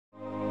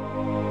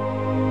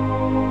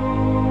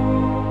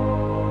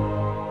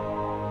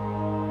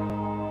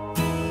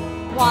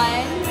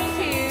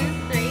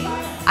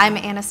I'm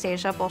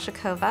Anastasia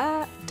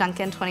Bolshakova,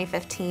 Duncan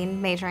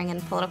 2015, majoring in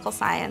political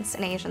science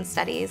and Asian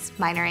studies,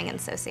 minoring in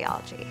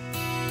sociology.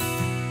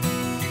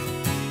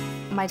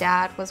 My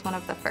dad was one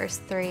of the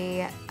first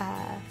 3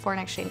 foreign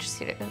exchange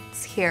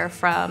students here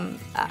from,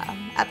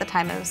 at the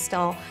time it was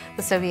still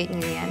the Soviet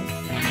Union.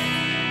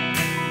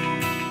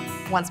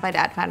 Once my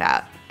dad found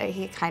out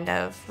he kind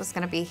of was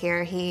going to be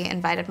here, he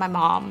invited my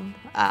mom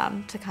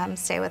to come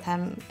stay with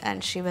him,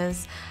 and she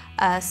was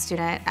a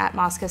student at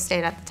Moscow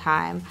State at the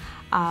time.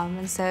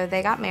 And so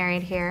they got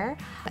married here,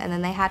 and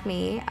then they had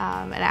me,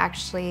 and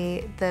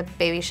actually the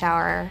baby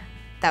shower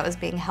that was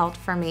being held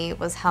for me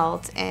was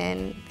held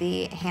in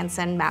the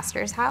Hanszen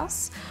Master's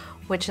House,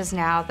 which is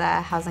now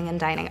the Housing and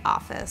Dining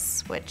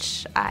Office,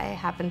 which I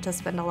happen to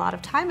spend a lot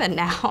of time in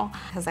now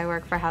because I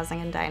work for Housing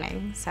and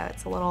Dining, so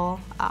it's a little,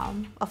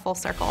 a full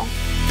circle.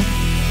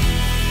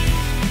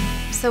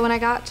 So when I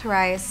got to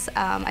Rice,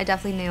 I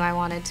definitely knew I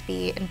wanted to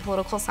be in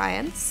political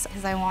science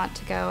because I want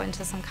to go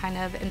into some kind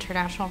of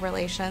international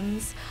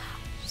relations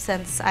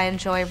since I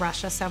enjoy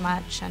Russia so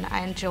much and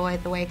I enjoy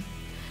the way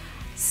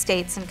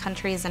states and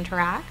countries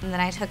interact. And then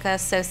I took a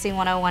Soci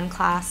 101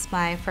 class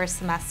my first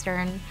semester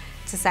and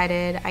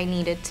decided I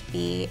needed to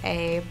be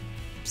a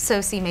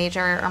Soci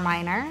major or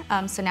minor.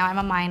 So now I'm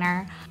a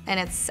minor, and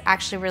it's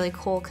actually really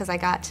cool because I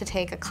got to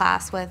take a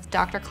class with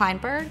Dr.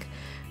 Kleinberg,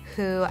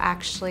 who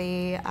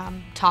actually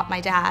taught my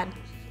dad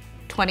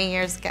 20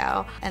 years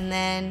ago. And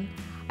then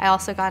I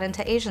also got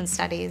into Asian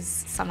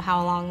studies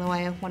somehow along the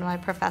way. One of my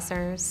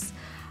professors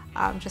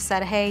just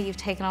said, hey, you've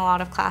taken a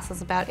lot of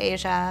classes about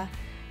Asia,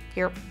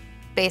 you're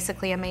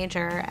basically a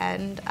major,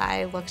 and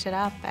I looked it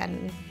up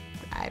and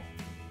I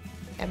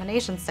am an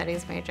Asian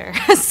studies major.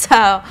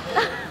 So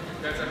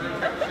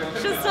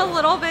just a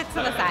little bit to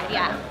the side,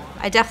 yeah.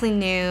 I definitely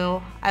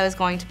knew I was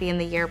going to be in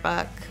the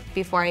yearbook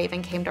before I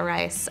even came to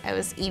Rice. I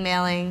was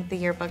emailing the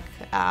yearbook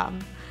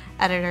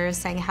editors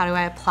saying, how do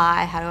I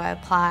apply, how do I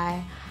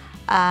apply?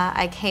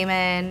 I came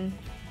in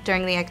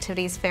during the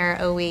activities fair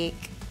a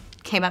week,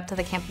 came up to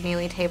the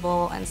Campanile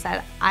table and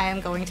said, I am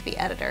going to be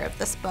editor of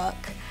this book.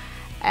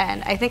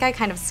 And I think I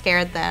kind of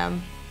scared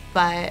them,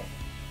 but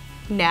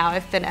now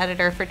I've been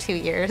editor for 2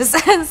 years,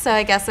 so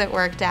I guess it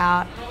worked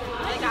out.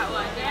 I got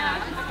one, yeah.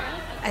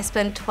 I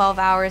spend 12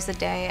 hours a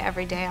day,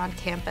 every day on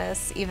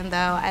campus, even though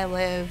I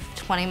live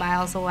 20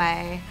 miles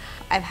away.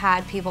 I've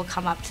had people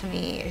come up to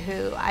me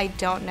who I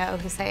don't know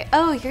who say,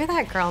 oh, you're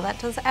that girl that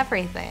does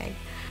everything,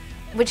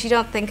 which you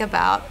don't think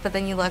about, but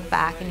then you look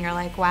back and you're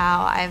like,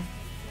 wow, I've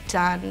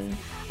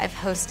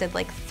hosted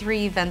like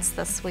 3 events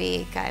this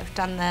week, I've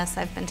done this,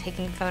 I've been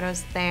taking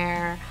photos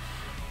there,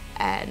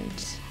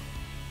 and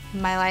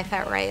my life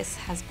at Rice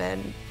has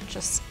been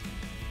just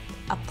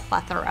a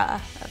plethora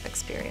of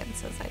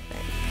experiences, I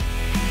think.